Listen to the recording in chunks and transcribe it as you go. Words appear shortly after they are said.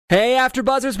Hey,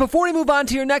 AfterBuzzers, before we move on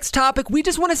to your next topic, we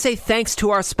just want to say thanks to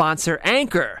our sponsor,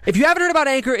 Anchor. If you haven't heard about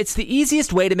Anchor, it's the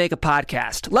easiest way to make a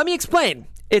podcast. Let me explain.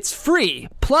 It's free.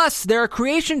 Plus, there are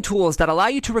creation tools that allow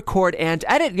you to record and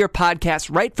edit your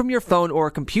podcast right from your phone or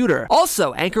computer.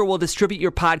 Also, Anchor will distribute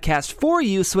your podcast for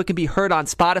you so it can be heard on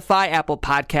Spotify, Apple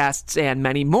Podcasts, and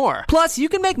many more. Plus, you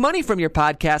can make money from your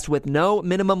podcast with no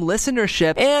minimum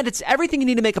listenership, and it's everything you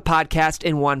need to make a podcast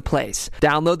in one place.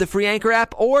 Download the free Anchor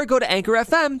app or go to Anchor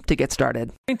FM to get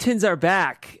started. Carringtons are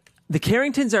back. The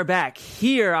Carringtons are back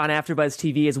here on AfterBuzz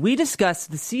TV as we discuss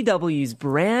the CW's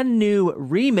brand new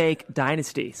remake,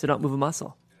 Dynasty. So don't move a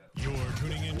muscle. You're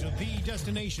tuning into the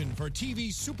destination for TV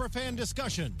superfan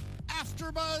discussion,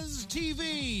 AfterBuzz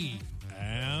TV.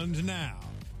 And now,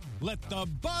 let the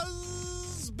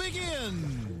buzz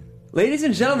begin. Ladies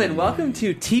and gentlemen, welcome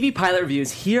to TV Pilot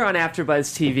Reviews here on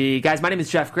AfterBuzz TV. Guys, my name is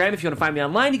Jeff Graham. If you want to find me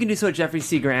online, you can do so at Jeffrey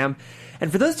C. Graham.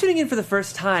 And for those tuning in for the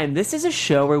first time, this is a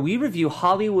show where we review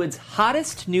Hollywood's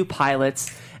hottest new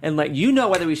pilots and let you know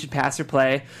whether we should pass or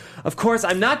play. Of course,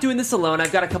 I'm not doing this alone.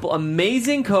 I've got a couple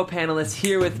amazing co-panelists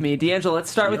here with me. D'Angelo, let's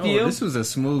start with you. This was a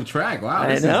smooth track. Wow,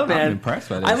 I know, man. I'm impressed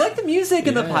by this. I like the music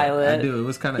in the pilot. I do. It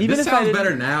was kind of. This sounds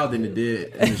better now than it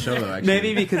did in the show, though. Actually.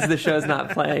 Maybe because the show's not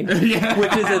playing, Yeah.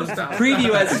 which is a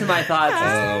preview as to my thoughts.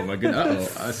 Oh my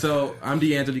goodness. So I'm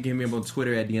D'Angelo. You can hit me up on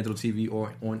Twitter at D'Angelo TV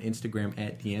or on Instagram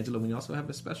at D'Angelo. We also have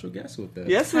a special guest with us.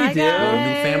 Yes, we Hi, do. guys.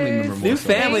 New family member. New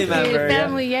family Thank you, member. yeah.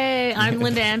 family, yay. I'm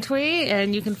Linda Antwi,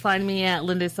 and you can find me at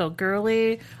Linda So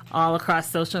Girly all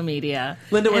across social media.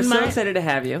 Linda, we're And so my- excited to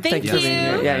have you. Thank you for being you.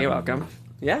 here. Yeah, you're welcome.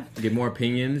 Yeah, Get more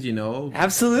opinions,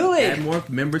 absolutely. Add more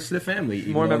members to the family.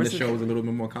 Even More though members the to the show is a little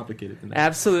bit more complicated than that.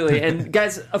 Absolutely. And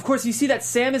guys, of course, you see that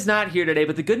Sam is not here today,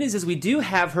 but the good news is we do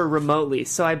have her remotely.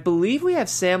 So I believe we have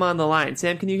Sam on the line.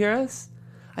 Sam, can you hear us?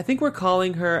 I think we're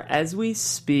calling her as we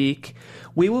speak.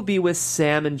 We will be with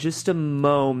Sam in just a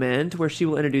moment where she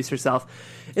will introduce herself.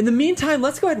 In the meantime,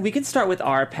 let's go ahead. We can start with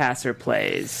our passer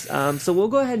plays. So we'll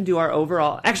go ahead and do our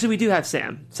overall. Actually, we do have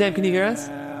Sam. Sam, can you hear us?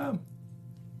 I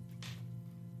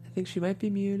think she might be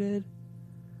muted.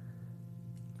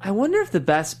 I wonder if the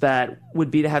best bet would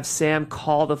be to have Sam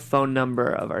call the phone number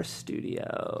of our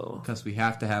studio. Because we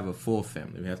have to have a full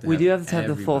family. We do have to have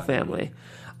the full everybody. family.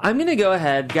 I'm going to go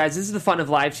ahead, guys, this is the fun of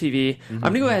live TV. I'm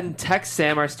going to go ahead and text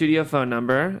Sam our studio phone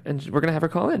number, and we're going to have her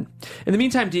call in. In the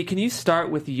meantime, Dee, can you start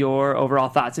with your overall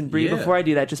thoughts? And Bree, Yeah. before I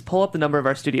do that, just pull up the number of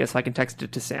our studio so I can text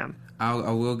it to Sam. I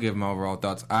will give my overall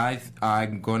thoughts.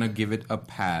 I'm gonna give it a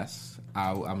pass.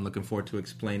 I'm looking forward to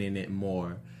explaining it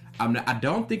more. I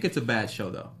don't think it's a bad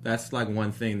show though. That's like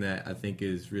one thing that I think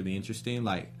is really interesting.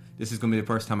 Like this is gonna be the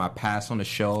first time I pass on a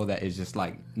show that is just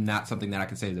like not something that I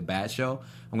can say is a bad show.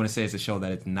 I'm gonna say it's a show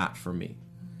that it's not for me.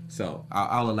 So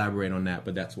I'll elaborate on that,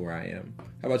 but that's where I am.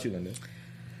 How about you, Linda?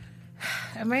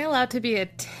 Am I allowed to be a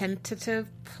tentative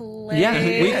play? Yeah,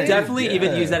 we definitely Yeah.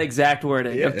 even use that exact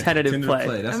wording of tentative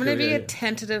play. That's I'm going to good, be yeah. a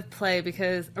tentative play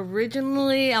because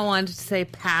originally I wanted to say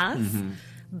pass,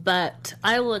 but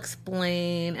I will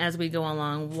explain as we go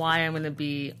along why I'm going to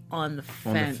be on the fence.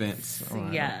 On the fence. All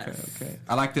right, Yes. Okay.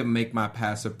 I like to make my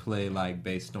passer play like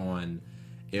based on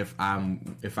if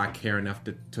I care enough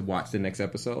to watch the next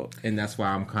episode, and that's why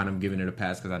I'm kind of giving it a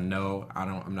pass because I know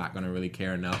I'm not going to really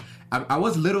care enough. I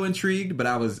was a little intrigued, but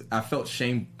I felt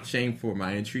shame for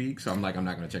my intrigue, so I'm not going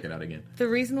to check it out again. The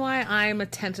reason why I'm a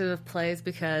tentative play is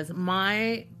because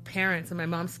my parents and my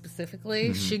mom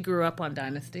specifically, she grew up on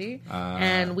Dynasty,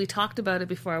 and we talked about it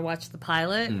before I watched the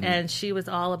pilot, and she was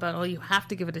all about, oh, you have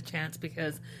to give it a chance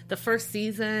because the first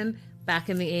season back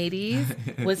in the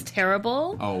 80s was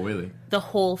terrible. Oh, really? The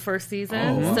whole first season.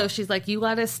 Oh, wow. So she's like, you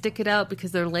got to stick it out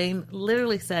because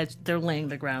literally said they're laying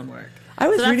the groundwork. I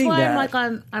was so that's reading why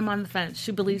that. I'm on the fence.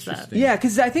 She believes that. Yeah,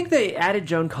 because I think they added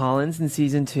Joan Collins in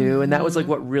season 2, and that was like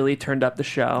what really turned up the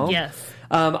show. Yes.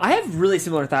 I have really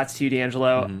similar thoughts to you,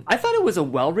 D'Angelo. I thought it was a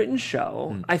well-written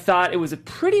show. I thought it was a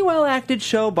pretty well-acted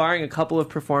show, barring a couple of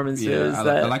performances. Yeah,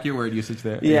 I like your word usage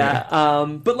there. Yeah,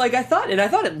 but like I thought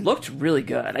it looked really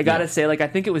good. I gotta say, like I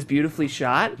think it was beautifully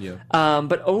shot. Yeah.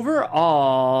 But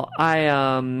overall,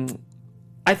 I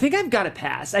think I've got to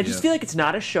pass. I just Yeah. feel like it's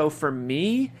not a show for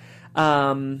me.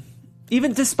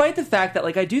 Even despite the fact that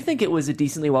like I do think it was a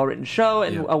decently well-written show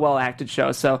and a well-acted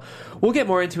show. So we'll get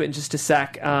more into it in just a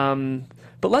sec.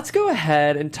 But let's go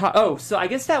ahead and talk. Oh, so I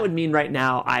guess that would mean right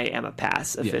now I am a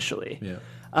pass officially. Yeah.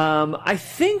 I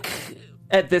think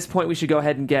at this point we should go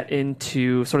ahead and get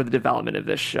into sort of the development of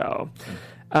this show.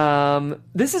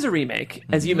 This is a remake,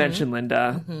 as you mentioned,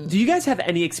 Linda. Do you guys have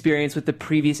any experience with the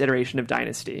previous iteration of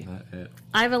Dynasty?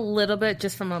 I have a little bit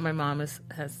just from what my mom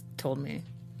has told me.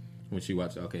 When she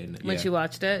watched, okay. When she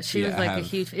watched it, she Yeah, was I like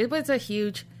have. it was a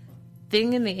huge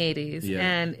thing in the 80s. Yeah.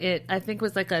 And it, I think,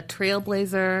 was like a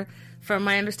trailblazer. From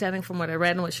my understanding, from what I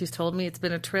read and what she's told me, it's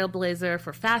been a trailblazer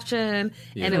for fashion.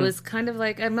 Yeah. And it was kind of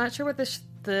like, I'm not sure what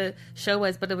the show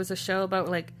was, but it was a show about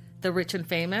like the rich and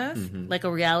famous, like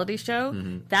a reality show.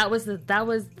 That was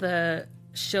the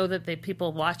show that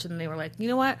people watched, and they were like, you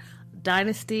know what,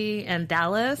 Dynasty and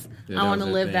Dallas, Yeah, I want to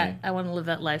was live their thing. that. I want to live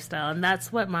that lifestyle, and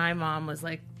that's what my mom was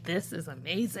like. This is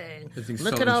amazing. It's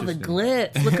Look so at all the interesting.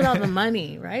 glitz. Look at all the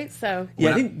money, right? So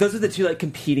Yeah, I think those are the two like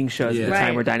competing shows at the Yeah. time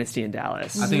Right. were Dynasty and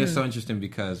Dallas. I think it's so interesting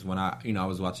because when I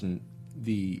was watching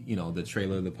the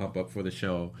trailer, the pump up for the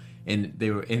show, and they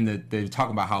were they were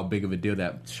talking about how big of a deal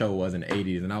that show was in the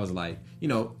 80s, and I was like,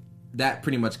 that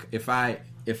pretty much, if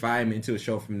I'm into a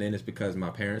show from then, it's because my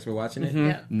parents were watching it.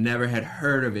 Yeah. Never had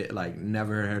heard of it, like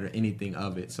never heard of anything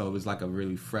of it, so it was like a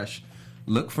really fresh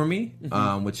look for me,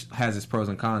 which has its pros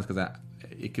and cons because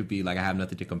it could be like I have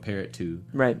nothing to compare it to.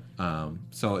 Right.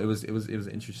 So it was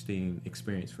an interesting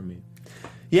experience for me.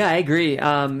 Yeah, I agree.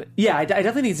 I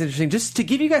definitely think it's interesting. Just to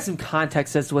give you guys some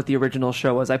context as to what the original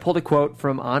show was, I pulled a quote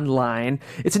from online.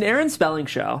 It's an Aaron Spelling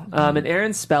show. And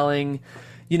Aaron Spelling,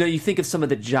 you think of some of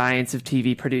the giants of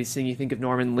TV producing. You think of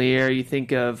Norman Lear. You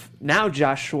think of now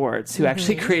Josh Schwartz, who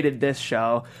actually created this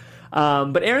show.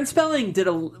 But Aaron Spelling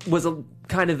was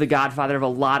kind of the godfather of a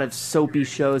lot of soapy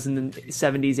shows in the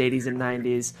 70s, 80s, and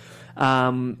 90s.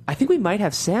 I think we might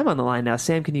have Sam on the line now.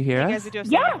 Sam, can you hear us?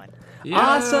 Yeah.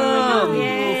 Awesome!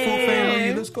 Yay. Full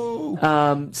family, let's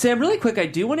go. Sam, really quick, I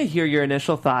do want to hear your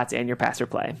initial thoughts and your pass or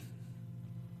play.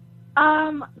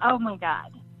 Oh my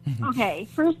God. Okay,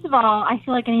 first of all, I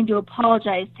feel like I need to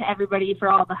apologize to everybody for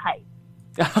all the hype.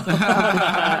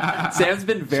 Sam's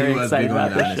been very She was excited big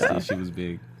on about this show. Dynasty. She was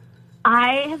big.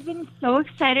 I have been so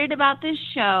excited about this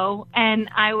show, and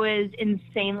I was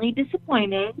insanely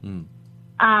disappointed.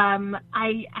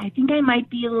 I think I might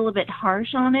be a little bit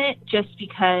harsh on it just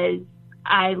because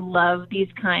I love these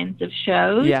kinds of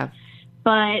shows. Yeah.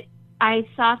 But I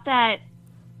thought that,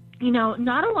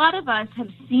 not a lot of us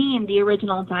have seen the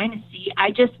original Dynasty.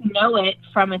 I just know it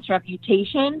from its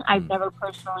reputation. I've never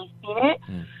personally seen it.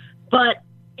 But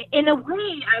in a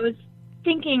way, I was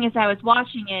thinking as I was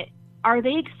watching it, are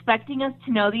they expecting us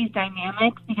to know these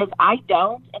dynamics? Because I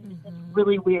don't, and it's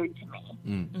really weird to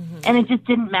me. And it just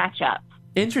didn't match up.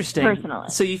 Interesting. Personally.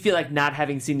 So you feel like not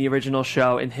having seen the original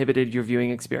show inhibited your viewing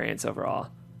experience overall?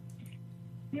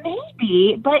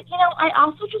 Maybe, but I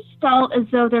also just felt as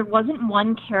though there wasn't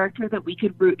one character that we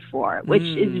could root for, which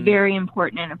is very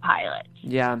important in a pilot.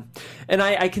 Yeah. And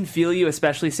I can feel you,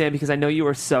 especially Sam, because I know you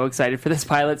were so excited for this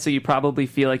pilot, so you probably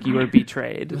feel like you were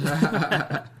betrayed.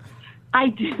 I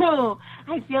do.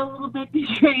 I feel a little bit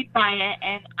betrayed by it,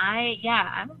 and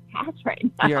I'm a pass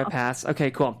right now. You're a pass. Okay,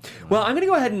 cool. Well, I'm going to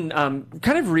go ahead and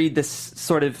kind of read this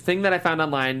sort of thing that I found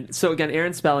online. So again,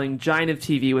 Aaron Spelling, giant of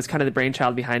TV, was kind of the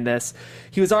brainchild behind this.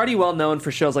 He was already well known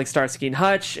for shows like Starsky and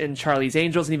Hutch and Charlie's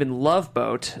Angels and even Love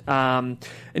Boat. And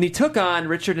he took on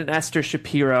Richard and Esther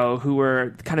Shapiro, who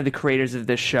were kind of the creators of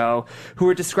this show, who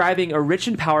were describing a rich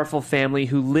and powerful family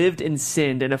who lived and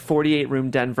sinned in a 48-room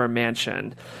Denver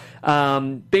mansion.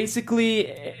 Basically,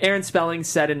 Aaron Spelling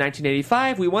said in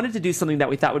 1985, we wanted to do something that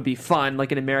we thought would be fun,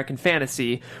 like an American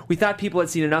fantasy. We thought people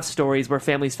had seen enough stories where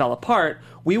families fell apart.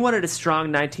 We wanted a strong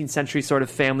 19th century sort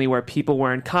of family where people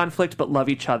were in conflict but loved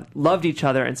each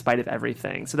other in spite of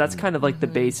everything. So that's kind of like the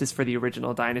basis for the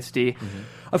original Dynasty.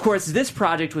 Of course, this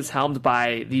project was helmed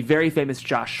by the very famous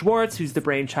Josh Schwartz, who's the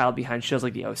brainchild behind shows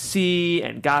like The OC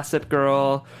and Gossip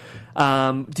Girl.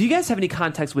 Do you guys have any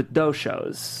context with those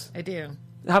shows? I do.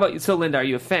 How about you? So, Linda, are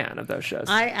you a fan of those shows?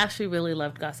 I actually really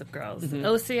loved Gossip Girls.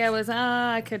 OC, I was,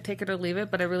 I could take it or leave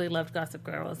it, but I really loved Gossip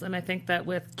Girls. And I think that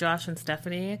with Josh and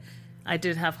Stephanie, I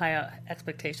did have high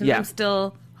expectations. Yeah. I'm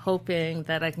still hoping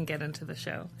that I can get into the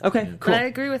show. Okay, cool. But I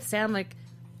agree with Sam, like,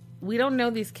 we don't know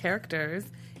these characters.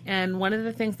 And one of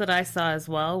the things that I saw as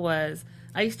well was,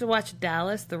 I used to watch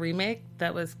Dallas, the remake,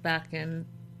 that was back in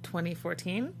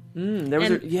 2014. There was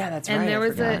that's right. And there I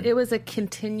was forgot. it was a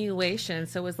continuation.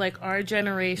 So it was like our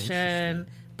generation,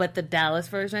 but the Dallas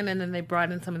version, and then they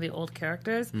brought in some of the old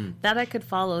characters that I could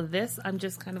follow. This, I'm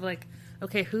just kind of like,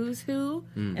 okay, who's who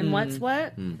and what's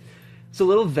what. It's a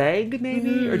little vague,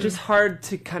 maybe, or just hard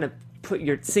to kind of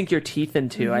sink your teeth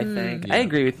into. I think I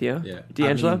agree with you, Yeah.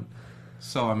 D'Angelo.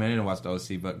 I didn't watch the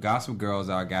OC, but Gossip Girls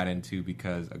I got into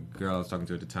because a girl I was talking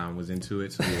to at the time was into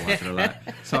it, so we were watching a lot.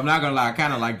 So I'm not gonna lie, I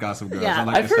kind of like Gossip Girls. Yeah. I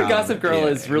like I've the heard style of Gossip it. Girl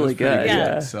is it really was pretty good.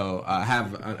 Yeah. So I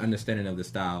have an understanding of the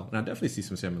style, and I definitely see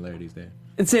some similarities there.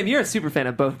 And Sam, you're a super fan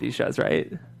of both these shows,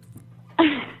 right?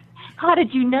 How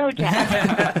did you know, Jack?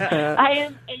 I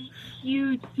am a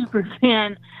huge super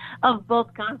fan of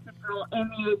both Gossip Girl and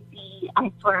the OC.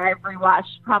 I swear I've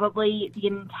rewatched probably the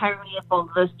entirety of both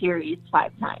of those series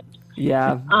 5 times.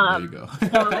 Yeah. There you go.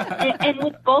 And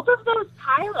with both of those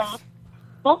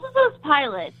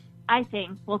pilots, I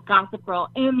think both Gossip Girl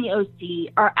and the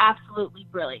OC are absolutely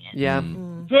brilliant. Yeah.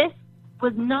 This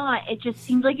was not. It just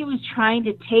seemed like it was trying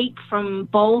to take from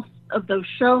both of those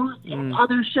shows and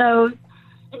other shows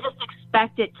and just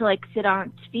expect it to like sit on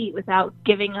its feet without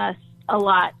giving us a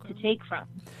lot to take from.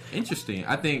 Interesting.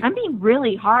 I think I'm being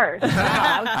really harsh.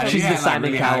 She's the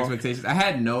Simon Cowell. expectations. I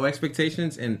had no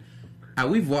expectations, and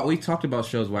we've talked about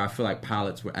shows where I feel like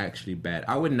pilots were actually bad.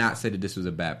 I would not say that this was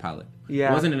a bad pilot.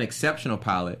 Yeah. It wasn't an exceptional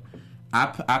pilot. I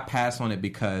pass on it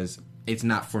because it's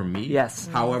not for me. Yes.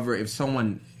 However, if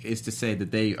someone is to say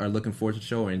that they are looking forward to the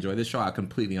show or enjoy the show, I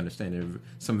completely understand. There are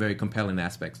some very compelling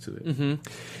aspects to it.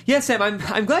 Yeah, Sam,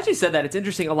 I'm glad you said that. It's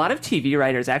interesting. A lot of TV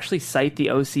writers actually cite the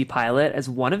OC pilot as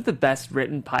one of the best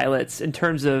written pilots in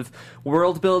terms of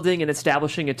world building and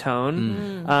establishing a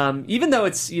tone. Even though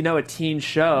it's, a teen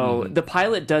show, the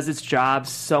pilot does its job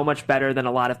so much better than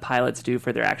a lot of pilots do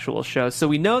for their actual shows. So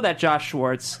we know that Josh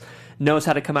Schwartz knows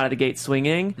how to come out of the gate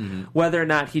swinging. Whether or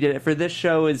not he did it for this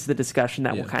show is the discussion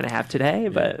that we'll kind of have today.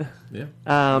 But Yeah.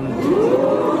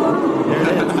 there it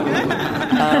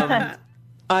is.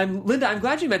 Linda, I'm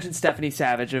glad you mentioned Stephanie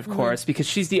Savage, of course, because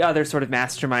she's the other sort of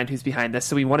mastermind who's behind this.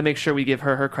 So we want to make sure we give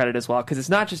her credit as well, because it's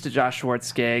not just a Josh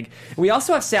Schwartz gig. We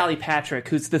also have Sally Patrick,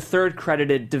 who's the third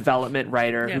credited development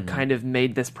writer who kind of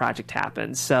made this project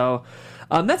happen. So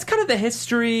that's kind of the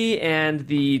history and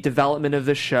the development of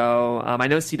the show. I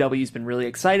know CW's been really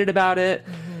excited about it.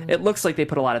 It looks like they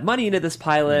put a lot of money into this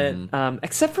pilot,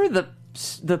 except for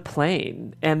the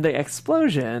plane and the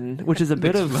explosion, which is a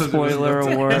bit of spoiler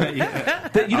alert.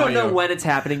 That you don't know when it's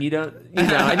happening. You don't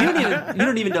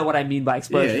even know what I mean by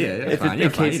explosion. Yeah, that's fine. You're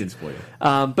fine. You didn't spoil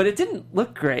it. But it didn't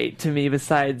look great to me.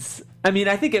 Besides, I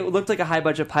think it looked like a high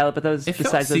budget pilot, but that was It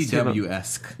besides felt those two.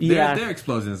 CW-esque. Yeah. Their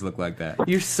explosions look like that.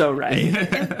 You're so right.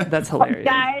 That's hilarious.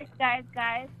 Guys,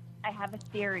 I have a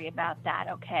theory about that,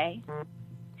 okay?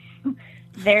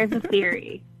 There's a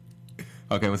theory.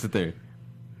 Okay, what's the theory?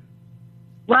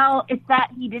 Well, it's that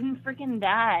he didn't freaking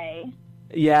die,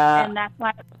 Yeah. and that's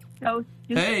why it's so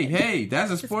stupid. Hey,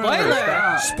 that's a spoiler. Spoiler.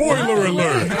 Stop. Spoiler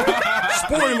alert!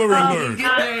 Spoiler alert!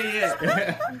 Get there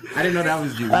yet. I didn't know that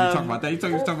was you. You talking about that? You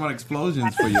talking about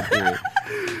explosions for your theory.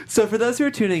 So for those who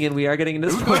are tuning in, we are getting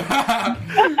into spoilers.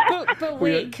 But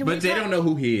wait, can we But they don't know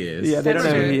who he is. Yeah, they don't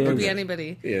know who he It could is. be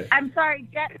anybody. Yeah. I'm sorry,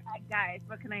 jet lag, guys.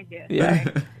 What can I do? Yeah.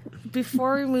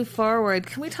 Before we move forward,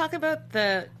 can we talk about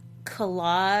the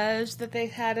collage that they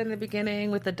had in the beginning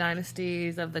with the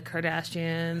dynasties of the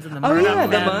Kardashians and the Oh, Murdoch yeah,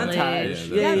 the family? montage.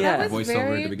 Yeah, Yeah. that was Voiceover at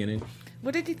very... the beginning.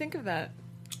 What did you think of that?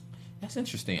 That's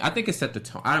interesting. I think it set the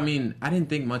tone. I didn't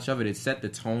think much of it. It set the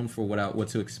tone for what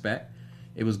to expect.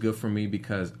 It was good for me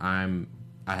because I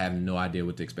have no idea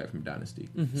what to expect from Dynasty.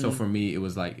 So for me, it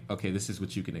was like, okay, this is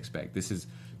what you can expect. This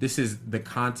is the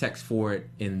context for it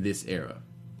in this era.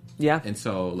 Yeah. And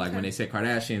so, like, when they said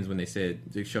Kardashians, when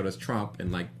they showed us Trump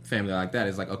and, like, family like that,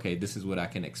 it's like, okay, this is what I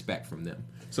can expect from them.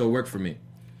 So it worked for me.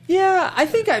 Yeah, I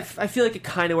think I feel like it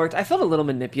kind of worked. I felt a little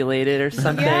manipulated or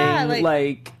something. Yeah,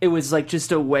 like it was like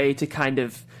just a way to kind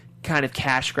of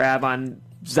cash grab on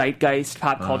zeitgeist,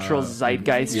 pop cultural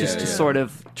zeitgeist, yeah, just to yeah. sort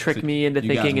of trick me into you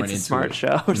guys thinking weren't it's a into smart it.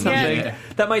 show or something. Yeah.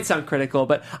 That might sound critical,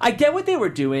 but I get what they were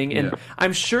doing, and Yeah.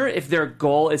 I'm sure if their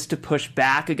goal is to push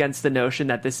back against the notion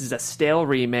that this is a stale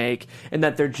remake and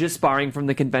that they're just borrowing from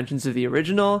the conventions of the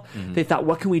original, they thought,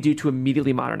 what can we do to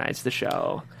immediately modernize the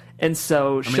show? And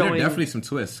so there are definitely some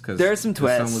twists. Cause There are some the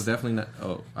son twists. was definitely not...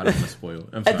 Oh, I don't want to spoil.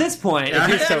 I'm At sorry. this point, if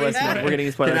you're still listening, we're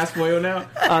getting spoilers. Can I spoil now?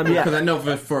 Yeah. Because I know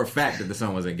for a fact that the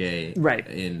son wasn't gay Right.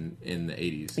 in the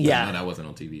 80s. Yeah. I know that wasn't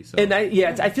on TV. So. And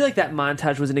I feel like that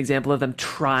montage was an example of them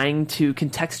trying to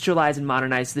contextualize and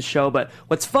modernize the show. But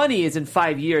what's funny is in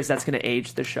 5 years, that's going to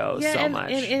age the show so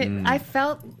much. And I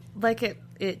felt like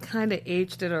it kind of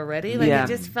aged it already. Like Yeah. it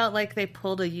just felt like they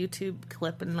pulled a YouTube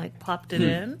clip and like popped it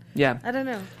in. Yeah. I don't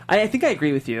know. I think I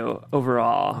agree with you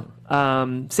overall.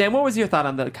 Sam, what was your thought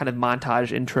on the kind of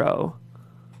montage intro?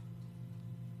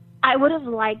 I would have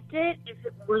liked it if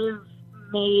it would have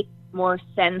made more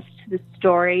sense to the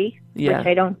story, Yeah. which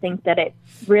I don't think that it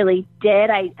really did.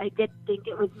 I did think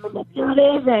it was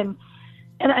manipulative, and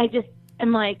I just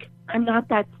am like, I'm not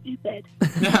that stupid.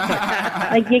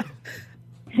 Like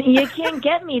you can't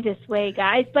get me this way,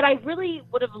 guys. But I really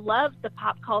would have loved the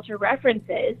pop culture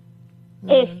references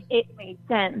if it made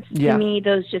sense. Yeah. To me,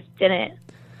 those just didn't.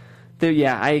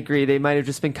 Yeah, I agree. They might have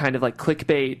just been kind of like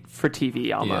clickbait for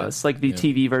TV almost, like the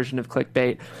TV version of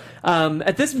clickbait.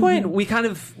 At this point, we kind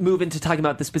of move into talking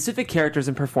about the specific characters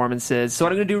and performances. So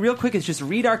what I'm going to do real quick is just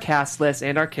read our cast list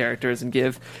and our characters and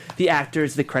give the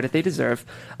actors the credit they deserve.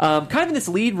 Kind of in this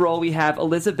lead role, we have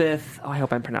Elizabeth. Oh, I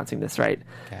hope I'm pronouncing this right.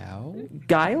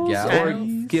 Giles or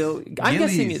Gil? I'm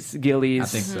guessing it's Gillies. I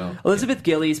think so. Elizabeth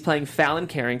Gillies playing Fallon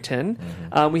Carrington.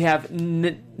 We have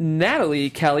Natalie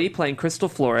Kelly playing Crystal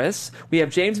Flores. We have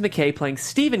James McKay playing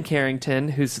Stephen Carrington,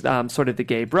 who's sort of the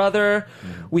gay brother.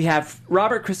 We have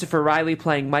Robert Christopher Riley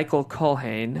playing Michael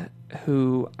Culhane,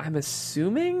 who I'm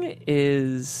assuming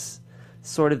is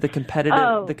sort of the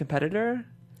competitor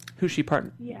who she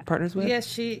partners with. Yeah,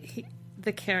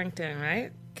 the Carrington,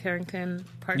 right? Carrington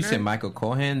partner. You said Michael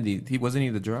Cohen. He wasn't he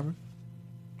the drummer?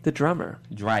 The drummer.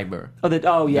 Driver.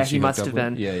 He must have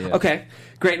been. Yeah. Okay,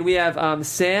 great. And we have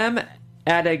Sam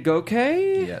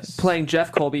Adegoke playing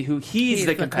Jeff Colby, who he's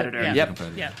the competitor.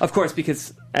 Yep. Of course,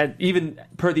 because even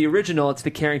per the original, it's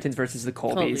the Carringtons versus the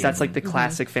Colbys. That's like the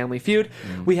classic family feud.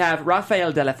 We have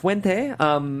Rafael de la Fuente,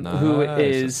 who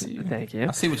is... Thank you.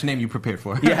 I see which name you prepared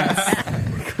for.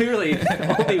 Yes. Clearly,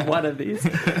 only one of these.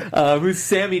 Who's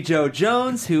Sammy Joe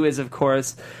Jones, who is, of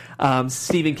course...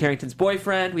 Stephen Carrington's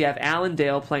boyfriend. We have Alan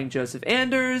Dale playing Joseph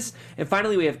Anders. And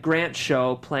finally, we have Grant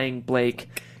Show playing Blake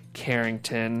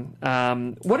Carrington.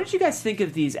 What did you guys think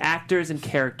of these actors and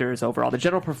characters overall, the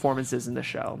general performances in the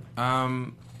show?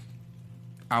 I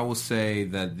will say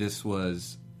that this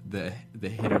was the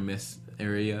hit or miss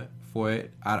area for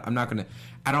it. I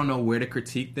don't know where to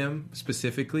critique them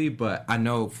specifically, but I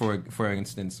know, for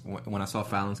instance, when I saw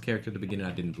Fallon's character at the beginning,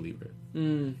 I didn't believe her.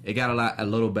 It got a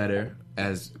little better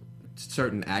as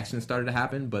certain actions started to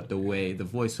happen, but the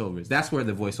voiceovers, that's where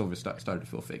the voiceovers started to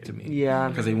feel fake to me. Yeah.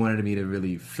 Because they wanted me to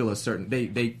really feel a certain...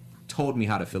 They told me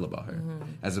how to feel about her,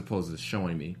 as opposed to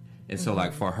showing me. And so,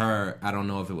 like, for her, I don't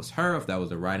know if it was her, if that was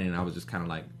the writing, and I was just kind of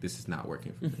like, this is not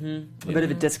working for me. A bit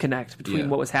of a disconnect between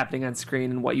what was happening on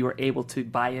screen and what you were able to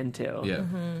buy into. Yeah.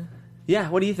 Yeah,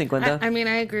 what do you think, Linda? I mean,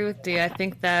 I agree with Dee. I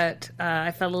think that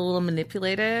I felt a little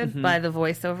manipulated by the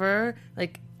voiceover.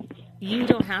 Like, you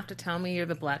don't have to tell me you're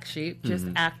the black sheep. Just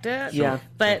act it. Yeah.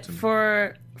 But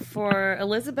for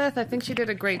Elizabeth, I think she did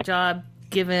a great job,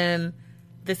 given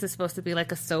this is supposed to be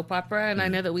like a soap opera. And I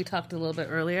know that we talked a little bit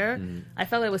earlier. I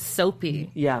felt it was soapy.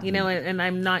 Yeah. You know, and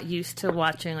I'm not used to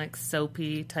watching like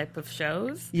soapy type of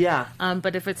shows. Yeah.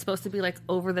 But if it's supposed to be like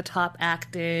over the top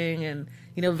acting and,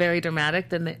 you know, very dramatic,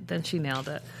 then she nailed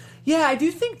it. Yeah, I do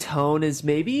think tone is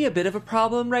maybe a bit of a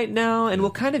problem right now, and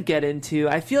we'll kind of get into...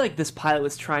 I feel like this pilot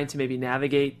was trying to maybe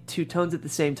navigate two tones at the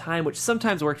same time, which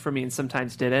sometimes worked for me and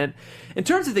sometimes didn't. In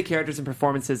terms of the characters and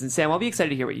performances, and Sam, I'll be excited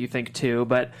to hear what you think too,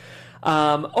 but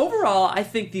overall, I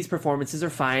think these performances are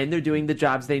fine. They're doing the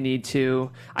jobs they need to.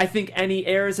 I think any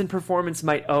errors in performance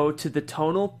might owe to the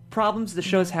tonal problems the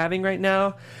show's having right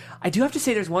now. I do have to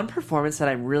say there's one performance that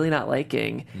I'm really not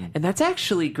liking, and that's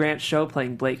actually Grant Show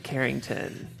playing Blake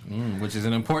Carrington. Which is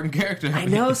an important character. I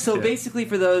know. So basically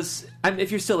for those,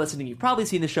 if you're still listening, you've probably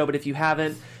seen the show, but if you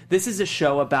haven't, this is a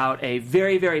show about a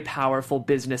very, very powerful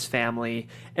business family,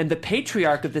 and the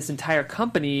patriarch of this entire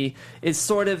company is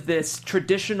sort of this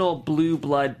traditional blue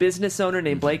blood business owner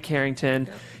named Blake Carrington.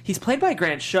 He's played by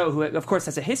Grant Show, who, of course,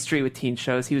 has a history with teen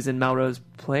shows. He was in Melrose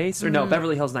Place, or no,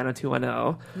 Beverly Hills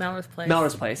 90210. Melrose Place.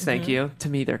 Melrose Place, thank you. To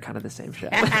me, they're kind of the same show.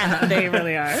 They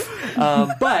really are.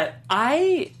 But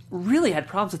I really had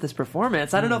problems with this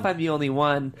performance. I don't know if I'm the only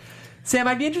one. Sam,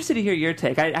 I'd be interested to hear your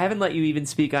take. I haven't let you even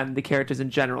speak on the characters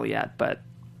in general yet, but...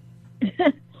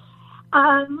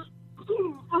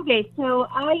 Okay, so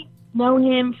I know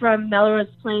him from Melrose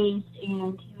Place,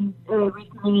 and he was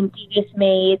recently in Devious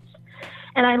Maids.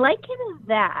 And I like him as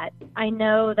that. I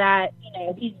know that, you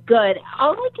know, he's good.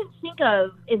 All I can think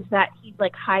of is that he's,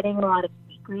 like, hiding a lot of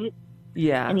secrets.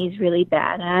 Yeah. And he's really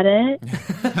bad at it.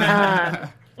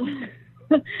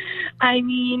 I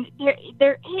mean,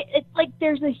 it's like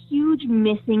there's a huge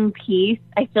missing piece,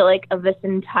 I feel like, of this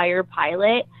entire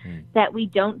pilot that we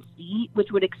don't see,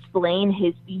 which would explain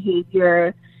his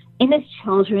behavior and his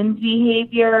children's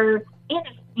behavior and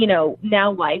his, you know,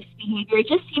 now wife's behavior. It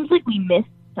just seems like we missed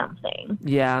something.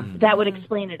 Yeah. That would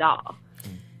explain it all.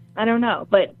 I don't know,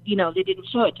 but, you know, they didn't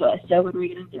show it to us, so what are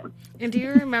we going to do? And do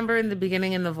you remember in the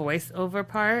beginning in the voiceover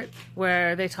part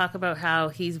where they talk about how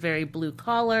he's very blue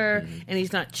collar and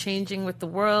he's not changing with the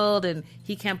world and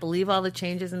he can't believe all the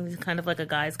changes and he's kind of like a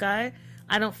guy's guy?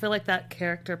 I don't feel like that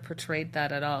character portrayed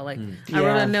that at all. Like, I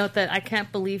wrote a note that I can't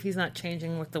believe he's not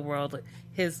changing with the world. Like,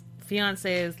 his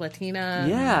fiance is Latina,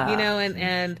 you know,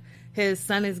 and his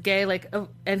son is gay,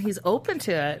 and he's open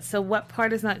to it. So what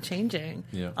part is not changing?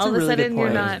 Yeah. All of really a good sudden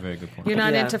point. That's a very good point. you're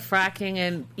not Yeah. into fracking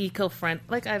and eco-friend.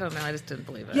 I don't know. I just didn't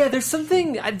believe it. Yeah, there's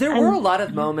something. There were a lot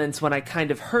of moments when I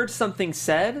kind of heard something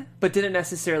said, but didn't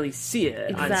necessarily see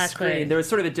it on Exactly. screen. There was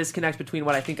sort of a disconnect between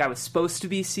what I think I was supposed to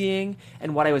be seeing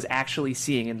and what I was actually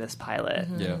seeing in this pilot.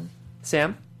 Yeah.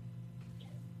 Sam?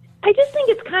 I just think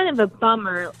it's kind of a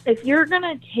bummer. If you're going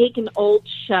to take an old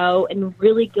show and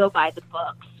really go by the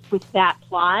books with that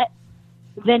plot,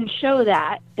 then show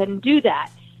that, then do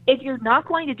that. If you're not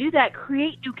going to do that,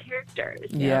 create new characters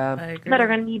Yeah. I agree. that are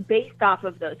going to be based off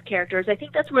of those characters. I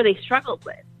think that's where they struggled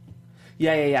with.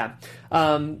 Yeah.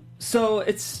 So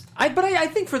it's, but I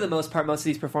think for the most part, most of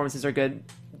these performances are good.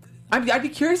 I'd be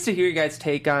curious to hear you guys'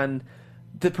 take on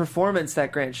the performance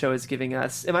that Grant Show is giving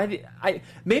us.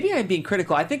 Maybe I'm being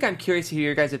critical. I think I'm curious to hear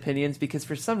your guys' opinions because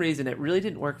for some reason it really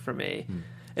didn't work for me.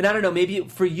 And I don't know, maybe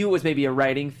for you it was maybe a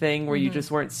writing thing where you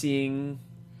just weren't seeing.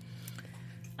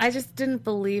 I just didn't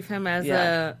believe him as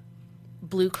Yeah. a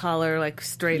blue collar,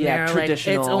 straight Yeah, and narrow.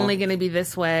 traditional. It's only going to be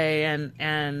this way,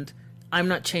 and I'm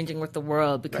not changing with the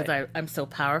world because Right. I'm so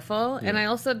powerful. And I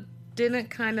also didn't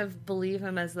kind of believe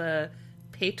him as the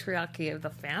patriarchy of the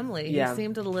family. Yeah. He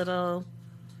seemed a little,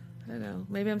 I don't know,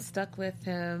 maybe I'm stuck with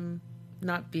him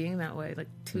not being that way,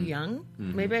 too young.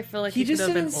 Maybe I feel like He he just could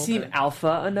have didn't been seem older.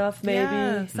 alpha enough, maybe.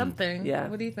 Yeah, something. Yeah.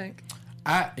 What do you think?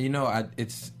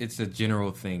 It's a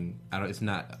general thing. It's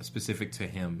not specific to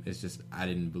him. It's just I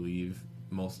didn't believe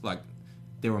most.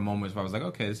 There were moments where I was like,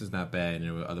 okay, this is not bad, and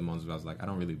there were other moments where I was like, I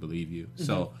don't really believe you.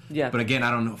 So, Yeah. But again, I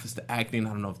don't know if it's the acting. I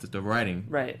don't know if it's the writing,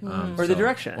 Right. Or the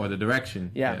direction. or the direction.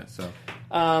 Yeah. So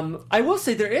I will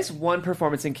say there is one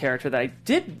performance in character that I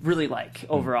did really like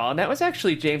overall, and that was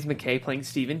actually James McKay playing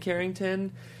Stephen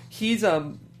Carrington. He's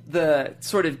the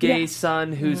sort of gay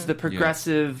son who's the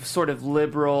progressive, sort of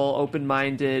liberal,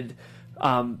 open-minded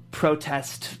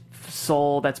protest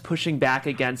soul that's pushing back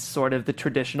against sort of the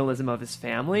traditionalism of his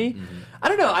family. I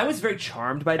don't know. I was very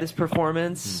charmed by this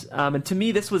performance, and to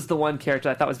me, this was the one character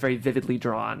I thought was very vividly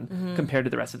drawn compared to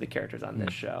the rest of the characters on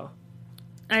this show.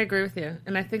 I agree with you,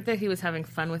 and I think that he was having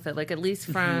fun with it. At least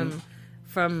from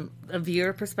a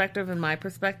viewer perspective and my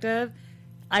perspective,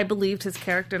 I believed his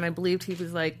character, and I believed he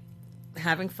was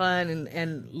having fun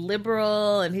and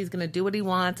liberal, and he's going to do what he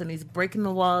wants, and he's breaking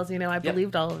the walls. I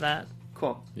believed all of that.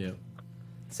 Cool. yeah.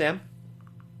 Sam?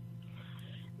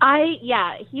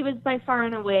 He was by far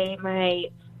and away my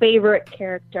favorite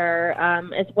character,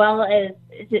 as well as,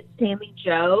 is it Sammy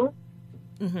Joe?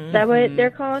 Is that what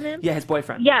they're calling him? Yeah, his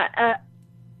boyfriend. Yeah,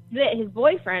 his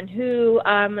boyfriend, who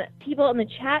people in the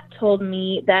chat told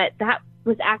me that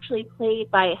was actually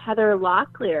played by Heather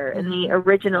Locklear in the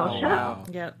original show. Wow.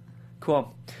 Yep.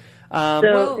 Cool.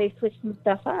 So they switched some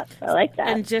stuff up. I like that.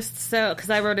 And just so, because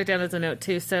I wrote it down as a note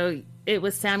too, so it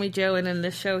was Sammy Joe, and in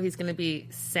this show he's going to be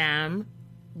Sam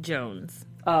Jones.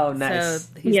 Oh, nice.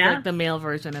 So he's Yeah. the male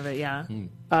version of it, yeah.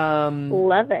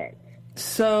 Love it.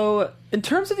 So, in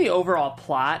terms of the overall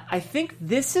plot, I think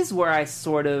this is where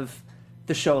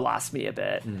the show lost me a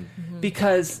bit.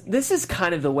 Because this is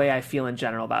kind of the way I feel in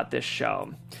general about this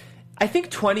show. I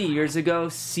think 20 years ago,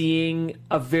 seeing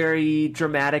a very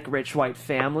dramatic rich white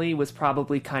family was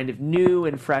probably kind of new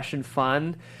and fresh and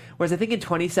fun. Whereas I think in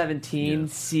 2017,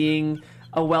 seeing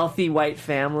a wealthy white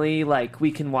family,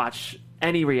 we can watch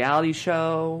any reality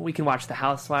show, we can watch The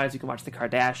Housewives, we can watch The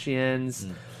Kardashians.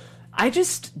 I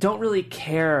just don't really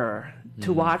care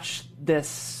to watch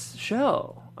this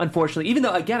show, unfortunately. Even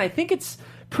though, again, I think it's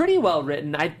pretty well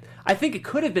written. I think it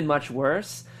could have been much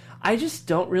worse. I just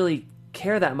don't really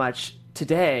care that much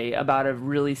today about a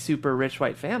really super rich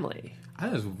white family. I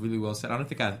think it was really well said. I don't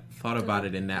think I thought about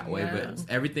it in that way, but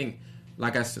everything,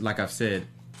 like I've said,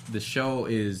 the show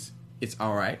it's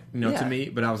all right, to me.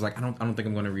 But I was like, I don't think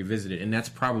I'm going to revisit it, and that's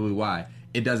probably why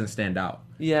it doesn't stand out.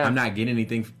 Yeah, I'm not getting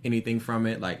anything from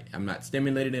it. I'm not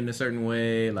stimulated in a certain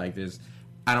way.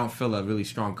 I don't feel a really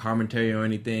strong commentary or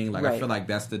anything. I feel like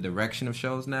that's the direction of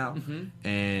shows now,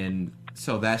 and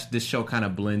so this show kind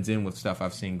of blends in with stuff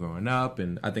I've seen growing up,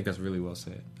 and I think that's really well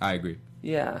said. I agree.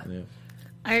 Yeah.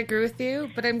 I agree with you,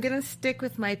 but I'm going to stick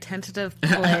with my tentative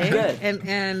play. Good.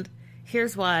 And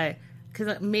here's why.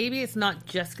 Because maybe it's not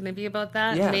just going to be about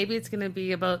that. Yeah. Maybe it's going to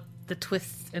be about the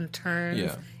twists and turns.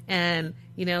 Yeah. And,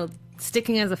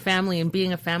 sticking as a family and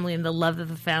being a family and the love of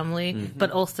the family, but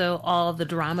also all the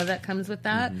drama that comes with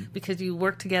that. Because you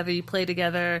work together, you play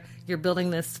together, you're building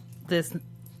this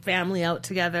family out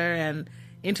together and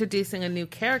introducing a new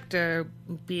character,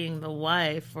 being the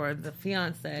wife or the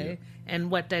fiance,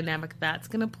 and what dynamic that's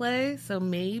going to play. So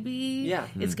maybe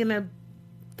it's going to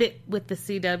fit with the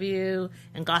CW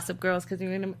and Gossip Girls, because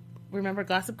you're going to remember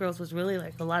Gossip Girls was really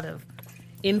like a lot of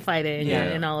infighting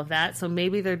and all of that. So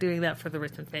maybe they're doing that for the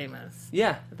rich and famous.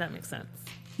 Yeah. If that makes sense.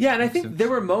 Yeah, and I think there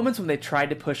were moments when they tried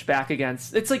to push back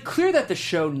against... It's, like, clear that the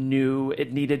show knew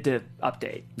it needed to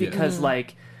update. Because,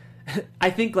 like, I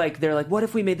think, like, they're like, what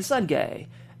if we made the son gay?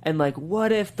 And, like,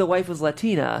 what if the wife was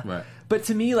Latina? Right. But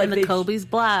to me, like... And the Kobe's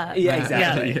black. Yeah,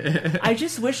 exactly. I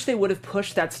just wish they would have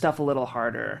pushed that stuff a little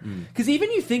harder. Because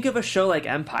even you think of a show like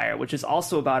Empire, which is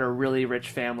also about a really rich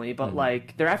family, but,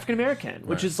 like, they're African-American,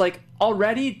 which is, like,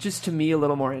 already, just to me, a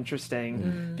little more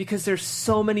interesting. Because there's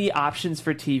so many options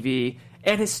for TV...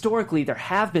 And historically, there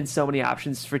have been so many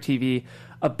options for TV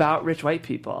about rich white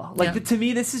people. Like, to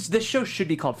me, this show should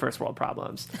be called First World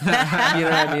Problems. You know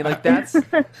what I mean? Like, that's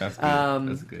good.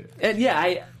 That's good. And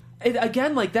yeah,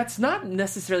 again, like, that's not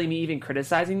necessarily me even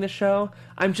criticizing the show.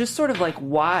 I'm just sort of like,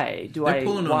 why do I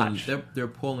watch? They're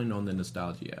pulling on the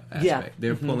nostalgia aspect. Yeah.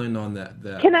 They're pulling on that.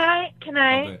 Can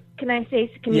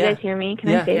you guys hear me? Can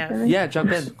I say something? Yeah,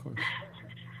 jump in. Of course.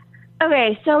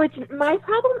 Okay, so my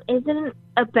problem isn't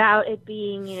about it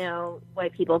being,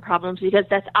 white people problems, because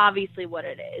that's obviously what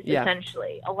it is,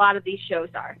 essentially. A lot of these shows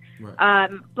are. Right.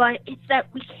 But it's that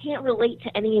we can't relate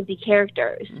to any of the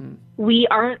characters. We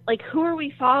aren't, like, who are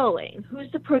we following?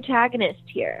 Who's the protagonist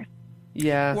here?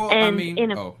 Yeah. Well, And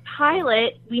in a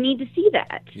pilot, we need to see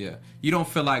that. Yeah. You don't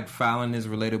feel like Fallon is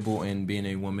relatable in being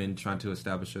a woman trying to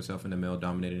establish herself in a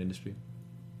male-dominated industry?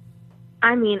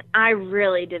 I mean, I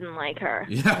really didn't like her.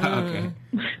 Yeah, okay.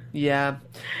 Yeah.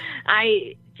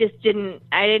 I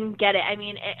didn't get it. I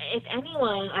mean, if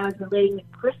anyone, I was relating to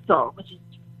Crystal, which is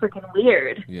freaking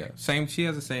weird. Yeah, same. She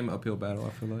has the same uphill battle,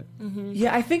 I feel like.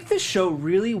 Yeah, I think the show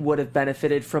really would have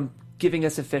benefited from giving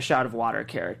us a fish out of water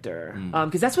character.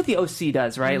 Because that's what the OC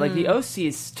does, right? Like, the OC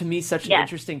is, to me, such an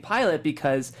interesting pilot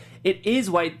because it is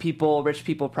white people, rich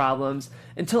people problems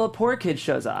until a poor kid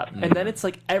shows up. And then it's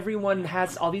like everyone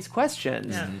has all these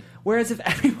questions. Whereas if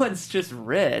everyone's just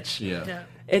rich,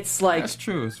 it's like... That's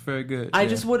true. It's very good. I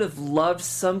just would have loved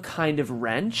some kind of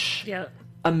wrench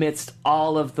amidst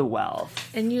all of the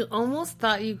wealth. And you almost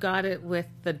thought you got it with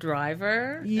the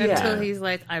driver until he's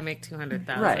like, I make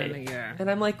 $200,000 a year.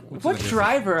 And I'm like, what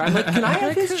driver? I'm like, can I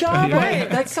have his job? Like,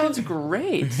 that sounds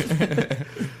great.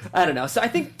 I don't know. So I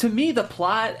think, to me, the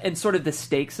plot and sort of the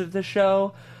stakes of the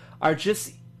show are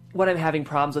just what I'm having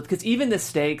problems with. Because even the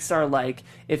stakes are like,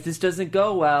 if this doesn't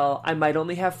go well, I might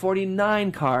only have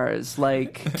 49 cars.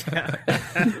 Like,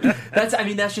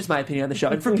 that's just my opinion on the show.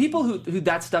 And for people who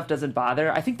that stuff doesn't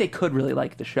bother, I think they could really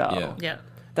like the show. Yeah.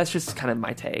 That's just kind of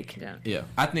my take. Yeah.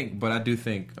 I do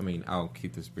think, I mean, I'll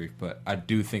keep this brief, but I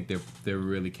do think they're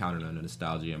really counting on the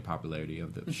nostalgia and popularity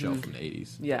of the show from the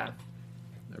 80s. Yeah.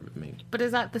 I mean, but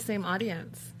is that the same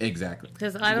audience? Exactly.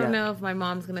 Because I don't know if my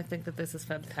mom's going to think that this is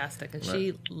fantastic. And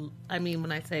she, I mean,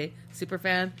 when I say super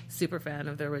fan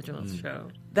of the original show.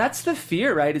 That's the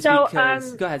fear, right? Is So,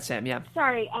 because... Go ahead, Sam, yeah.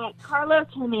 Sorry, Carlos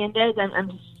Hernandez,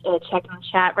 I'm just checking the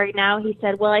chat right now. He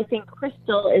said, well, I think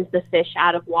Crystal is the fish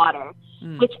out of water,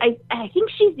 which I think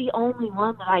she's the only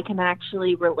one that I can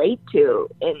actually relate to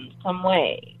in some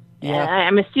way. Yeah.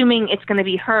 I'm assuming it's going to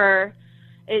be her.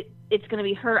 It's going to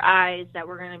be her eyes that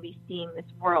we're going to be seeing this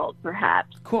world,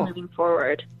 perhaps, moving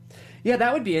forward. Yeah,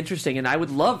 that would be interesting, and I would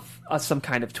love some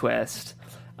kind of twist.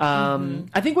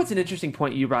 I think what's an interesting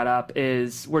point you brought up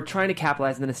is we're trying to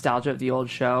capitalize on the nostalgia of the old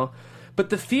show, but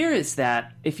the fear is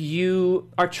that if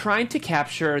you are trying to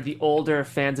capture the older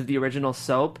fans of the original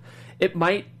soap, it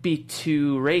might be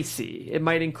too racy. It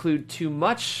might include too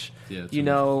much...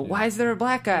 why is there a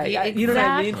black guy? You know what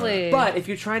I mean? But if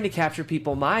you're trying to capture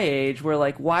people my age, we're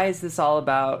like, why is this all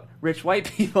about rich white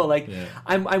people? Like,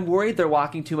 I'm worried they're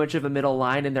walking too much of a middle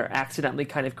line and they're accidentally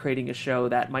kind of creating a show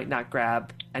that might not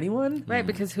grab anyone. Right,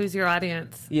 because who's your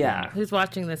audience? Yeah. Who's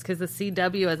watching this? Because the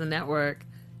CW as a network,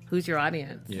 who's your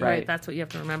audience? Yeah. Right. That's what you have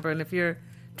to remember. And if you're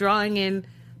drawing in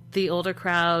the older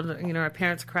crowd, our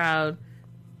parents' crowd,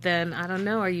 then I don't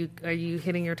know. Are you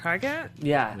hitting your target?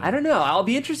 Yeah, I don't know. I'll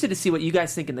be interested to see what you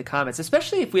guys think in the comments,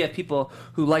 especially if we have people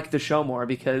who like the show more,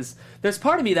 because there's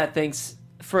part of me that thinks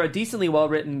for a decently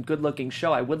well-written, good-looking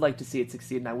show, I would like to see it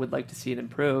succeed and I would like to see it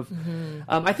improve.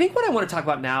 I think what I want to talk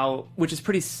about now, which is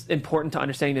pretty important to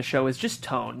understanding the show, is just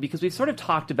tone, because we've sort of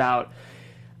talked about...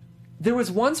 There was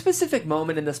one specific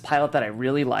moment in this pilot that I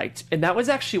really liked, and that was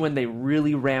actually when they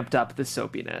really ramped up the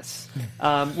soapiness.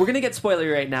 We're going to get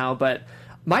spoilery right now, but...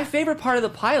 My favorite part of the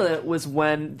pilot was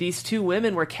when these two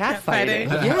women were catfighting.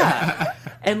 Yeah.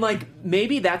 And, like,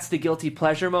 maybe that's the guilty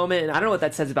pleasure moment, and I don't know what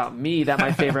that says about me, that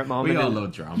my favorite moment. We all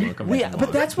love drama.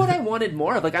 But that's what I wanted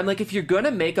more of. Like, I'm like, if you're going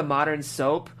to make a modern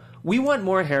soap We want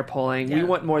more hair pulling. We Yeah.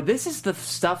 want more. This is the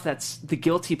stuff that's the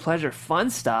guilty pleasure, fun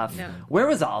stuff. Yeah. Where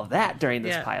was all of that during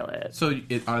this Yeah. pilot? So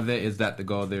is that the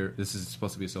goal there? This is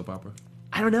supposed to be a soap opera?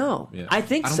 I don't know. Yeah. I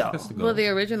think don't so. think that's the goal. Well, the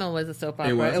original was a soap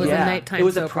opera. was? It was Yeah. a nighttime It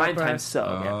was a soap opera. primetime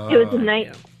soap. It was a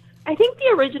night. I think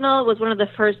the original was one of the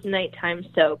first nighttime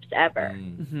soaps ever.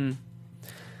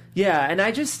 Yeah, and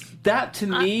I just that to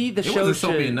me the It show wasn't should.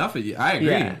 soapy enough. I agree.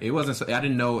 Yeah. It wasn't. I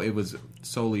didn't know it was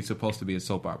solely supposed to be a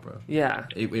soap opera. Yeah,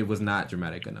 It was not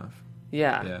dramatic enough.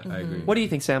 yeah. Yeah, I agree. What do you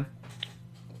think, Sam?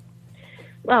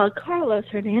 Well, Carlos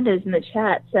Hernandez in the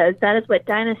chat says that is what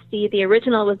Dynasty, the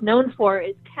original, was known for,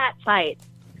 is cat fights.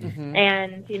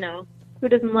 And, who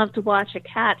doesn't love to watch a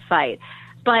cat fight?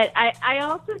 But I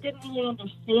also didn't really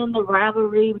understand the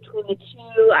rivalry between the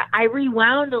two. I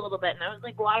rewound a little bit, and I was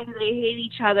like, why do they hate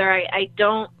each other? I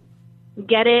don't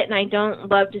get it, and I don't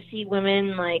love to see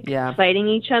women, Yeah. fighting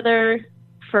each other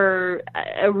for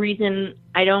a reason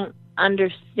I don't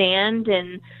understand.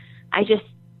 And I just,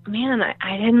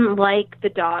 I didn't like the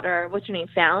daughter. What's her name?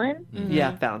 Fallon?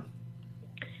 Yeah, Fallon.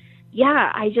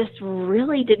 Yeah, I just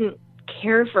really didn't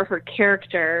care for her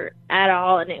character at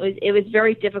all, and it was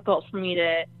very difficult for me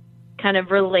to kind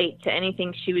of relate to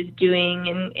anything she was doing,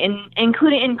 and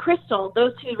including in Crystal.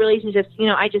 Those two relationships,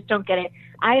 I just don't get it.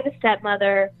 I have a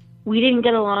stepmother. We didn't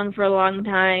get along for a long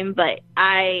time, but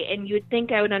you would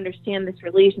think I would understand this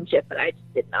relationship, but I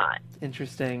just did not.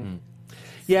 Interesting.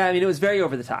 Yeah, I mean, it was very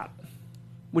over the top,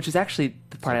 which is actually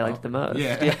the part I liked the most.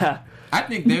 Yeah. I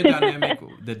think their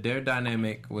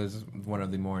dynamic was one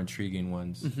of the more intriguing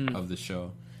ones of the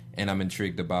show, and I'm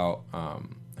intrigued about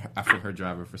her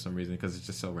driver for some reason because it's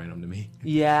just so random to me.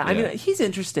 Yeah, I mean, he's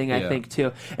interesting, I Yeah. think,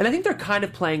 too. And I think they're kind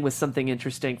of playing with something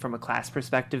interesting from a class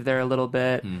perspective there a little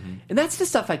bit. And that's the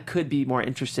stuff I could be more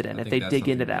interested in if they think that's dig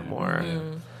into something, that more.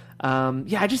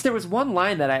 There was one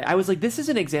line that I was like, this is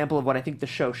an example of what I think the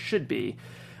show should be.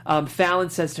 Fallon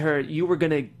says to her, you were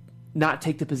going to not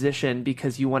take the position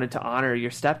because you wanted to honor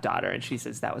your stepdaughter. And she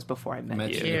says, that was before I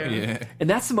met you. Yeah. And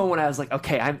that's the moment I was like,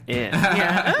 okay, I'm in.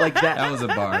 Yeah. Like that. That was a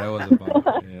bar.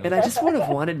 Yeah. And I just would have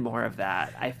wanted more of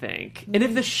that, I think. And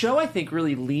if the show, I think,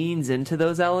 really leans into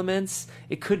those elements,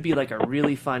 it could be like a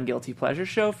really fun guilty pleasure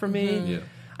show for me. Yeah.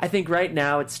 I think right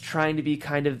now it's trying to be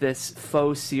kind of this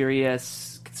faux serious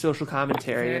social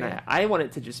commentary, and I want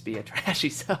it to just be a trashy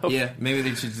soap. Yeah, maybe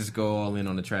they should just go all in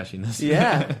on the trashiness.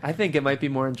 Yeah, I think it might be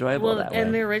more enjoyable Well, that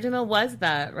and way. the original was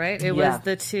that, right? It Yeah. was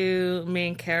the two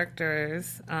main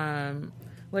characters.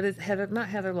 What is not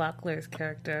Heather Locklear's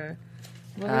character?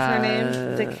 What was her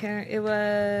name? It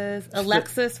was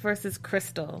Alexis versus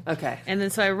Crystal. Okay. And then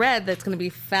so I read that's going to be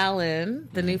Fallon,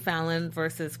 the new Fallon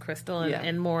versus Crystal, and, Yeah.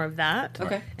 and more of that.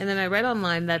 Okay. And then I read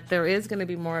online that there is going to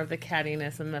be more of the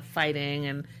cattiness and the fighting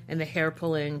and the hair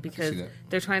pulling because that.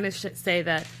 they're trying to say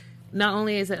that not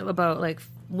only is it about like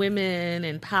women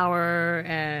and power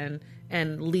and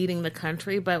leading the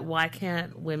country, but why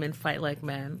can't women fight like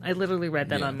men? I literally read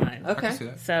that Yeah. online. Okay. I can see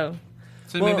that. So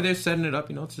So Well- maybe they're setting it up.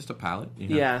 It's just a pilot.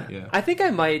 Yeah. I think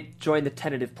I might join the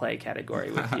tentative play category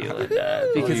with you, Linda,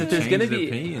 because you if there's going to changed be,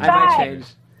 opinions. I might Right. change.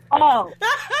 Oh,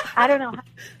 I don't know how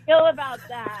I feel about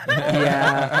that.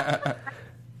 Yeah,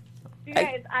 You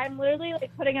guys, I'm literally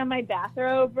like putting on my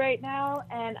bathrobe right now,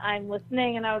 and I'm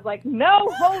listening, and I was like, no,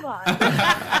 hold on.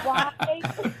 Why?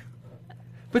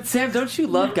 but Sam, don't you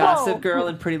love No. Gossip Girl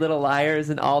and Pretty Little Liars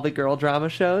and all the girl drama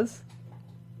shows?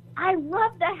 I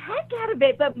love the heck out of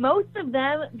it, but most of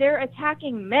them, they're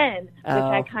attacking men, which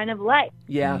I kind of like.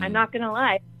 Yeah. I'm not going to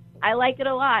lie. I like it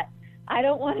a lot. I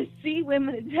don't want to see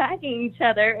women attacking each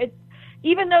other. It's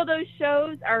even though those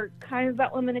shows are kind of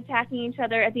about women attacking each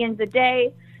other, at the end of the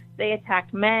day, they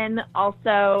attack men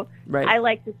also. Right. I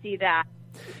like to see that.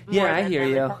 Yeah, more I than hear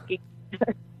them you. attacking.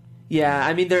 Yeah,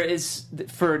 I mean, there is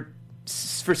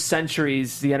for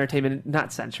centuries the entertainment,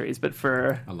 not centuries, but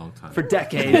for A long time. for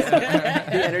decades,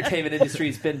 the entertainment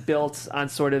industry's been built on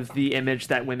sort of the image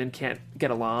that women can't get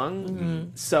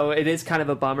along. So it is kind of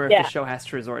a bummer if Yeah. the show has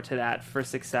to resort to that for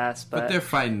success. But they're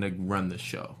fighting to run the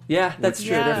show. yeah, that's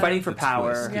true. Yeah. They're fighting for The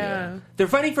power. twist, yeah, They're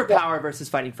fighting for power versus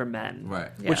fighting for men.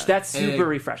 Right. Yeah. Which that's super Eh,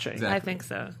 refreshing. exactly. I think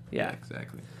so. Yeah,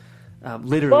 exactly.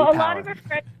 literally Well, a power. lot of our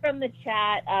friends from the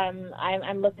chat,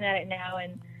 I'm looking at it now,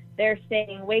 and they're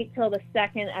saying wait till the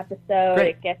second episode. Great.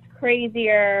 It gets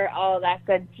crazier, all that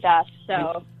good stuff.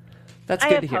 So That's I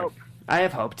good have to hear. hope. I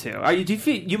have hope too. Do you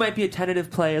feel you might be a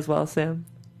tentative play as well, Sam?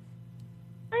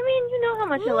 I mean, you know how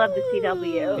much I love the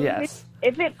CW. Yes.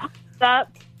 If it pops up,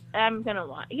 I'm gonna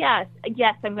watch. Yes,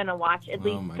 I'm gonna watch at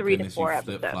least 3 to 4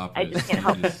 episodes. I just can't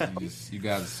help it. You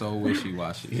guys are so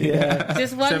wishy-washy. Yeah.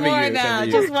 Just one more now.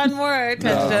 Just one more.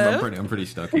 I'm pretty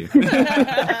stuck here.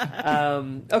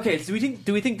 Okay, so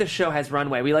do we think the show has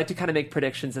runway? We like to kind of make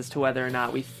predictions as to whether or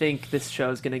not we think this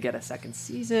show is going to get a second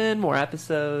season, more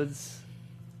episodes.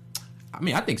 I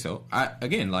mean, I think so. I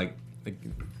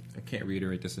can't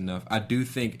reiterate this enough. I do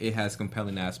think it has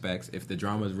compelling aspects. If the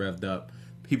drama is revved up,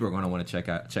 people are going to want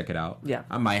to check it out. Yeah.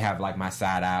 I might have like my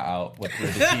side eye out with the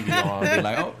TV on. Be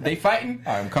like, oh, they fighting?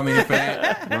 All right, I'm coming in for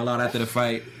that. Roll out after the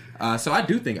fight. So I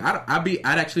do think I'd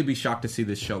actually be shocked to see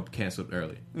this show canceled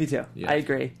early. Me too. Yeah. I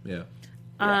agree. Yeah.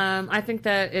 I think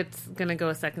that it's going to go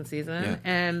a second season. Yeah.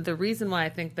 And the reason why I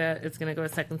think that it's going to go a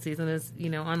second season is,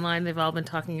 online they've all been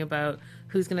talking about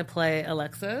who's going to play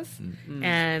Alexis. Mm-hmm.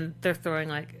 And they're throwing,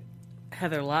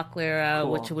 Heather Locklear out,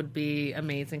 Cool. which would be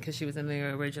amazing because she was in the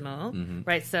original. Mm-hmm.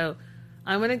 Right? So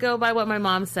I'm going to go by what my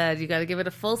mom said. You got to give it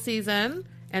a full season.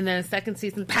 And then a second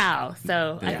season, pow.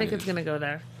 So I think it's going to go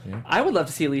there. Yeah. I would love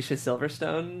to see Alicia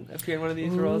Silverstone appear in one of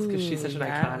these roles because she's such an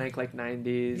iconic,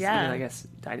 90s. Yeah. I mean, I guess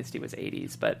Dynasty was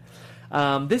 80s. But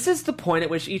this is the point at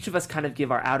which each of us kind of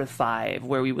give our out of 5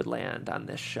 where we would land on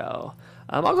this show.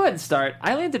 I'll go ahead and start.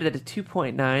 I landed at a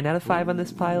 2.9 out of 5 on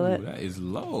this pilot. That is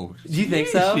low. Do you think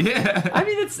so? Yeah. I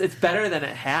mean, it's better than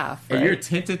at half. Right? You're a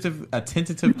tentative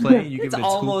play. You give it a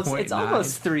 2.9. It's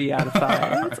almost 3 out of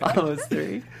 5. It's almost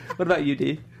 3. What about you,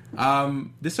 D?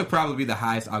 This will probably be the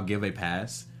highest I'll give a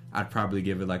pass. I'd probably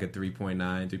give it like a 3.9,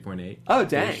 3.8. Oh,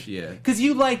 dang. Yeah. Because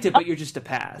you liked it, but you're just a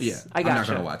pass. Yeah. I got I'm not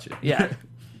going to watch it. Yeah.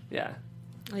 Yeah.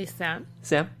 Hey, Sam?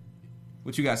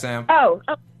 What you got, Sam? I'm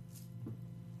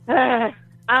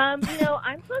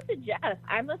close to Jeff.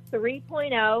 I'm a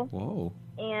 3.0. Whoa.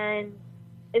 And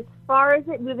as far as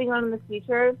it moving on in the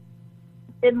future,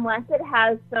 unless it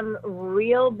has some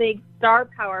real big star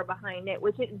power behind it,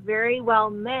 which it very well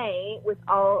may with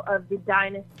all of the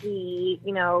Dynasty,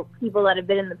 people that have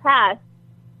been in the past,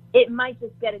 it might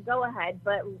just get a go-ahead.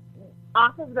 But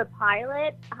off of the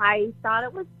pilot, I thought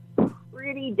it was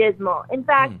pretty dismal. In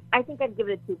fact, I think I'd give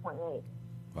it a 2.8.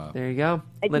 Wow. There you go.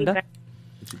 Linda?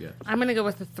 What you got? I'm going to go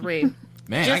with a 3.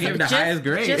 Man, I gave it the highest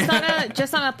grade.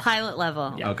 Just on a pilot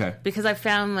level. Yeah. Okay. Because I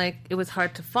found it was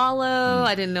hard to follow.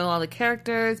 I didn't know all the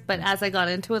characters, but as I got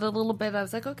into it a little bit, I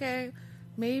was like, okay,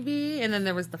 maybe. And then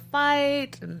there was the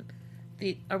fight. And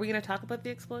are we going to talk about the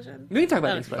explosion? We can talk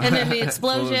about the explosion. And then the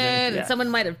explosion, Yeah. and someone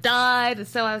might have died. And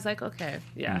so I was like, okay,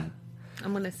 Yeah.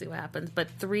 I'm going to see what happens. But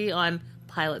 3 on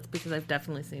pilots because I've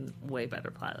definitely seen way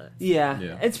better pilots. Yeah.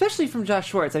 Yeah. Especially from Josh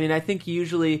Schwartz. I mean, I think he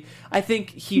usually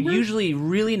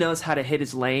really knows how to hit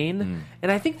his lane, and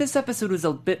I think this episode was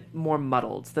a bit more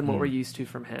muddled than what we're used to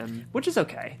from him, which is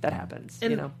okay. That happens,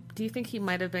 And do you think he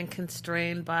might have been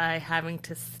constrained by having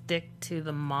to stick to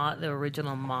the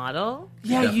original model?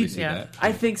 Yeah, Definitely see that.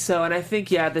 I think so, and I think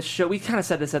the show. We kind of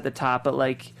said this at the top, but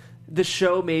the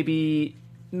show maybe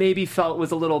felt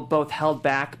was a little both held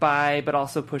back by, but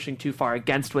also pushing too far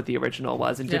against what the original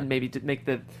was, and didn't make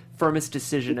the firmest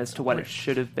decision as to what it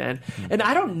should have been. And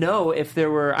I don't know if there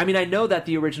were. I mean, I know that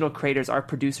the original creators are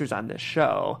producers on this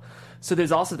show. So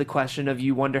there's also the question of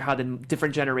you wonder how the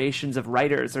different generations of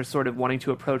writers are sort of wanting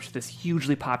to approach this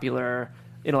hugely popular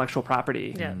intellectual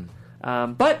property. Yeah.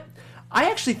 But I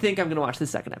actually think I'm going to watch the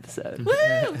second episode.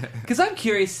 Woo! Because I'm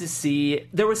curious to see.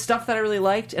 There was stuff that I really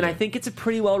liked, and I think it's a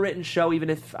pretty well-written show, even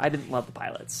if I didn't love the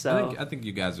pilots. So I think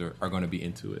you guys are going to be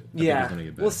into it. I think yeah, it's gonna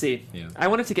get better. we'll see. Yeah. I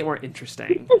want it to get more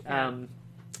interesting.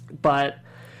 But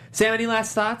Sam, any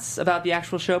last thoughts about the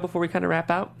actual show before we kind of wrap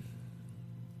out?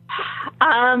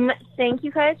 Thank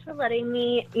you guys for letting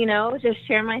me, just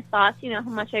share my thoughts, how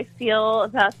much I feel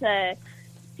about the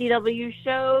CW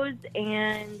shows,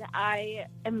 and I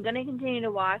am going to continue to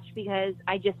watch because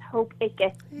I just hope it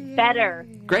gets better.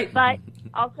 Great. But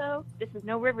also, this is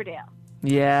no Riverdale.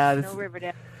 Yeah. No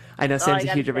Riverdale. I know That's all Sam's I a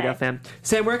gotta huge Riverdale say. fan.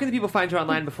 Sam, where can the people find you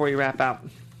online before you wrap out?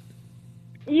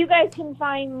 You guys can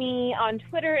find me on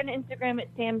Twitter and Instagram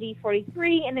at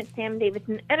SamD43 and at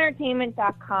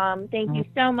SamDavidsonEntertainment.com. Thank you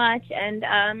so much, and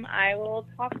I will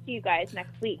talk to you guys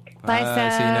next week. Bye,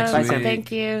 Sam. See you next Bye, week. Sam.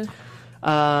 Thank you.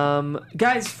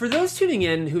 Guys, for those tuning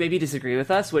in who maybe disagree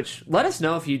with us, which let us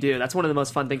know if you do. That's one of the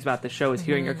most fun things about this show is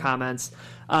hearing your comments.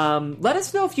 Let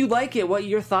us know if you like it, what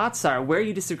your thoughts are, where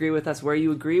you disagree with us, where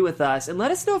you agree with us, and let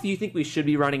us know if you think we should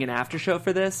be running an after show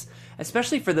for this,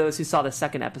 especially for those who saw the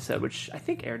second episode, which I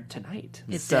think aired tonight.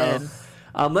 It so, did.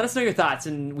 Let us know your thoughts,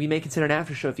 and we may consider an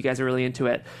after show if you guys are really into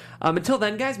it. Until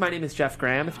then, guys, my name is Jeff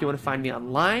Graham. If you want to find me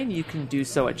online, you can do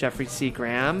so at Jeffrey C.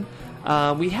 Graham.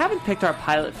 We haven't picked our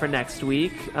pilot for next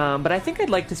week, but I think I'd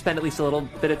like to spend at least a little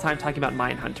bit of time talking about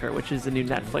Mindhunter, which is a new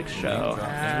Netflix show.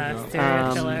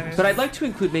 Serial killers. But I'd like to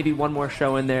include maybe one more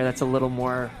show in there that's a little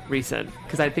more recent,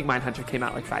 because I think Mindhunter came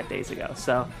out like 5 days ago.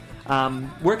 So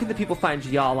where can the people find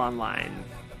y'all online?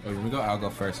 Let me go. I'll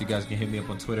go first. You guys can hit me up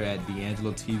on Twitter at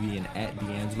D'Angelo TV and at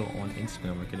D'Angelo on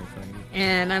Instagram. Where can they find me?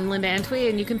 And I'm Linda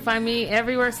Antwi, and you can find me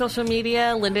everywhere social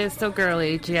media. Linda is so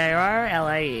girly.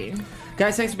 GIRLIE.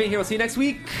 Guys, thanks for being here. We'll see you next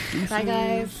week. Bye,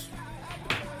 guys.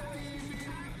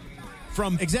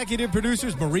 From executive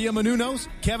producers Maria Menounos,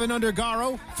 Kevin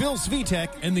Undergaro, Phil Svitek,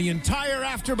 and the entire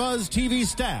AfterBuzz TV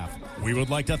staff, we would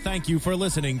like to thank you for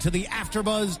listening to the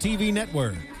AfterBuzz TV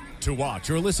network. To watch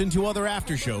or listen to other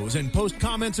after shows and post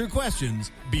comments or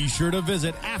questions, be sure to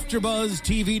visit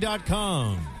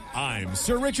AfterBuzzTV.com. I'm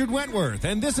Sir Richard Wentworth,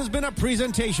 and this has been a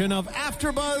presentation of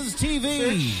AfterBuzz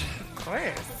TV. Of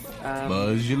course.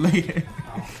 Buzz you later.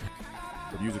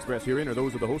 The views expressed herein are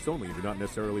those of the hosts only and do not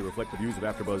necessarily reflect the views of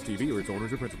AfterBuzz TV or its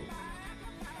owners or principals.